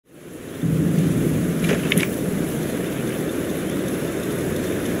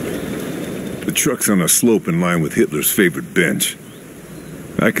The truck's on a slope in line with Hitler's favorite bench.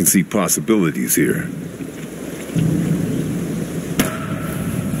 I can see possibilities here.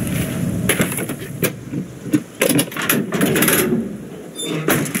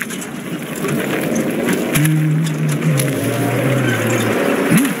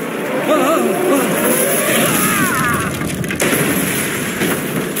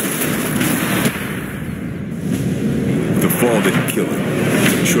 The fall didn't kill him.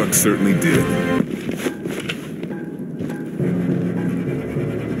 The truck certainly did.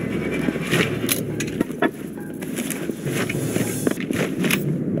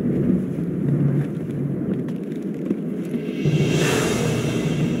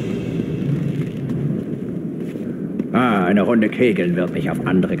 Eine Runde Kegeln wird mich auf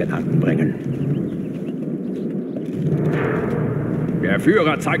andere Gedanken bringen. Der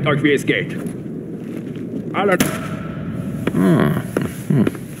Führer zeigt euch, wie es geht. Alle...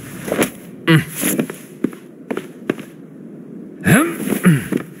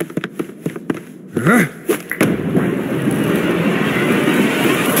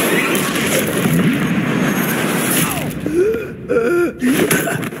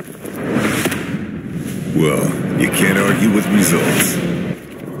 Well, you can't argue with results.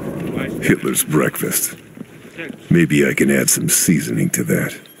 Hitler's breakfast. Maybe I can add some seasoning to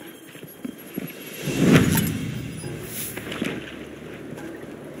that.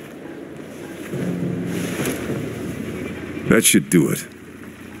 That should do it.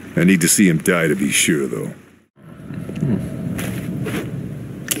 I need to see him die to be sure, though.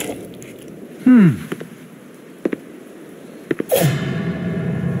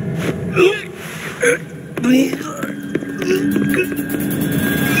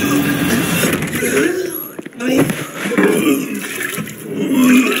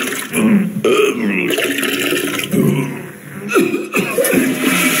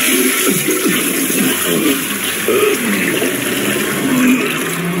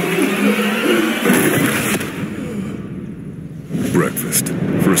 Breakfast.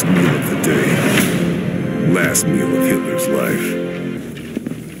 First meal of the day. Last meal of Hitler's life.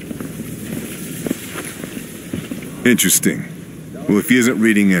 Interesting. Well, if he isn't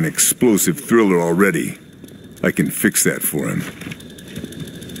reading an explosive thriller already, I can fix that for him.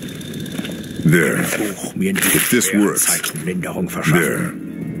 There. If this works. There.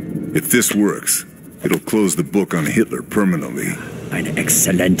 If this works, it'll close the book on Hitler permanently. Eine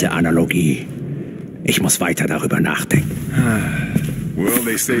exzellente Analogie. Ich muss weiter darüber nachdenken. Well,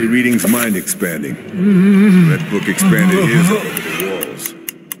 they say reading's mind expanding. That book expanded his all over the walls.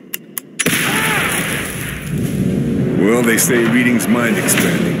 Well, they say reading's mind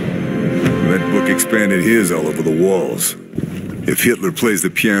expanding. That book expanded his all over the walls. If Hitler plays the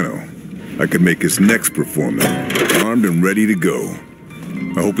piano, I could make his next performance armed and ready to go.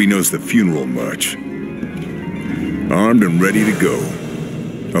 I hope he knows the funeral march. Armed and ready to go.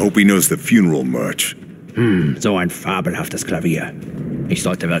 I hope he knows the funeral march. So ein fabelhaftes Klavier. Ich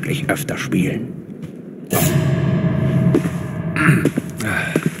sollte wirklich öfter spielen.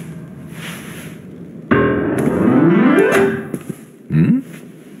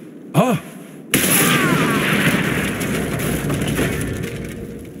 Oh!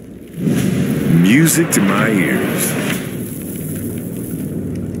 Music to my ears.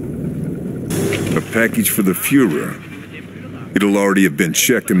 A package for the Führer. It'll already have been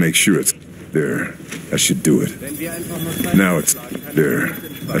checked to make sure it's there. I should do it. Now it's there.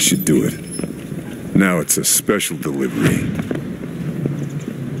 I should do it. Now it's a special delivery.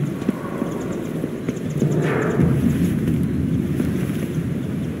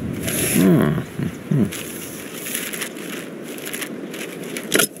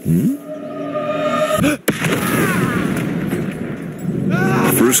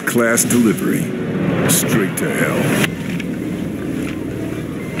 First class delivery. Straight to hell.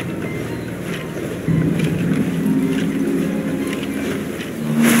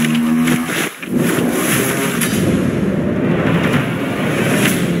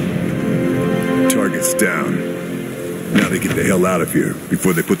 Target's down. Now they get the hell out of here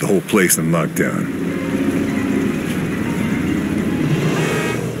before they put the whole place in lockdown.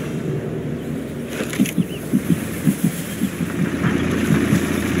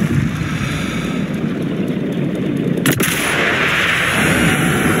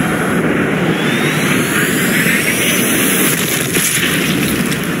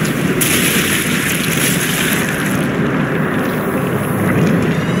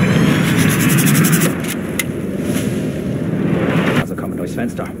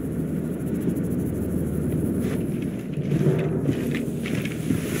 Fenster.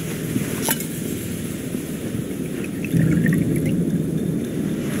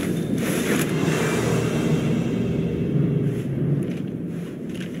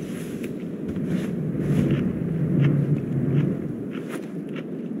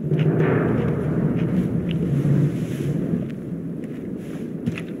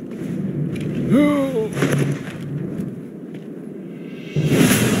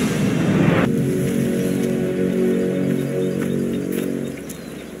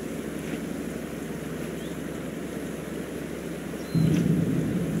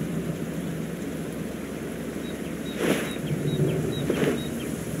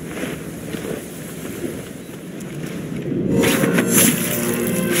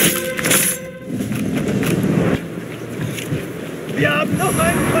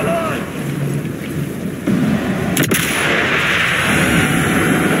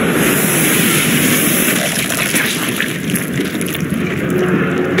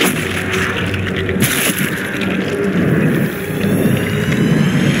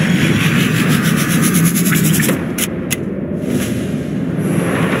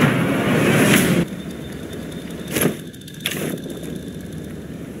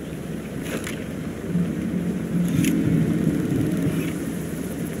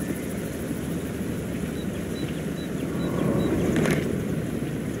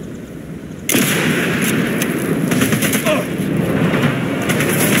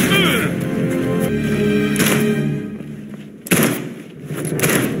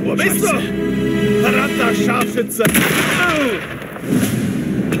 Spitze. Au!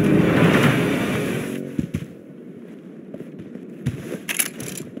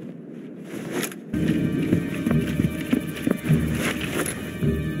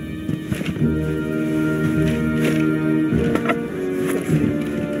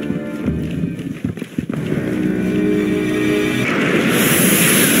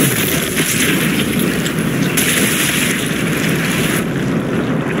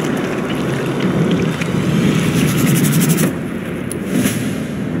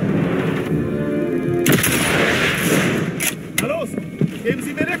 Geben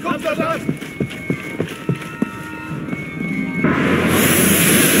Sie